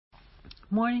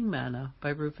Morning Manna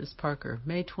by Rufus Parker,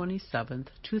 May 27th,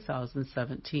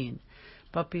 2017.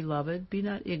 But, beloved, be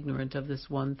not ignorant of this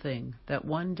one thing, that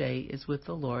one day is with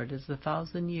the Lord as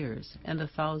 1,000 years, and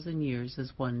 1,000 years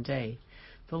as one day.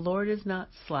 The Lord is not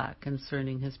slack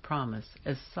concerning his promise,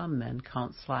 as some men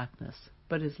count slackness,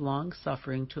 but is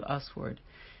long-suffering to usward,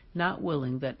 not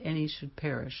willing that any should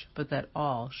perish, but that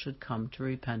all should come to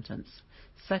repentance.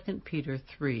 2 Peter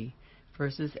 3,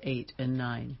 verses 8 and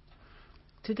 9.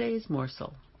 Today's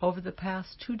morsel. Over the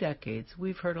past 2 decades,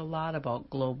 we've heard a lot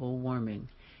about global warming.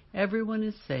 Everyone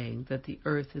is saying that the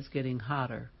earth is getting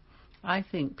hotter. I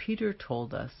think Peter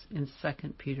told us in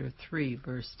 2 Peter 3,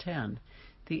 verse 10,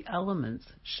 the elements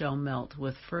shall melt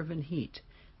with fervent heat.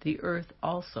 The earth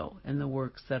also and the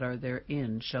works that are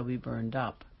therein shall be burned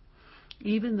up.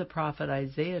 Even the prophet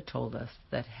Isaiah told us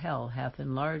that hell hath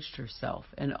enlarged herself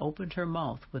and opened her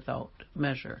mouth without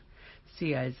measure.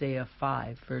 See Isaiah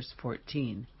 5, verse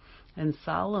 14. And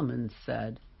Solomon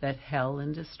said that hell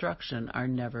and destruction are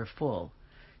never full.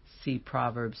 See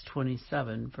Proverbs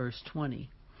 27, verse 20.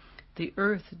 The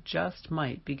earth just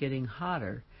might be getting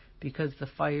hotter because the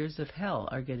fires of hell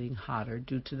are getting hotter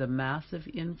due to the massive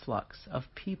influx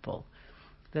of people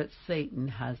that Satan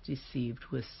has deceived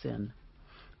with sin.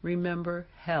 Remember,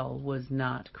 hell was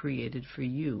not created for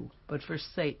you, but for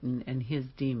Satan and his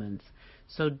demons.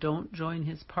 So don't join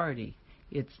his party.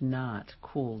 It's not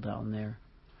cool down there.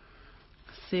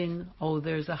 Sing, "Oh,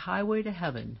 there's a highway to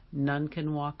heaven. None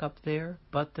can walk up there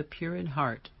but the pure in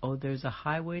heart. Oh, there's a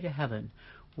highway to heaven,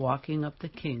 walking up the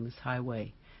King's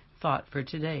highway." Thought for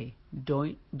today.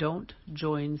 Don't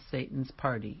join Satan's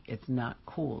party. It's not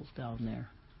cool down there.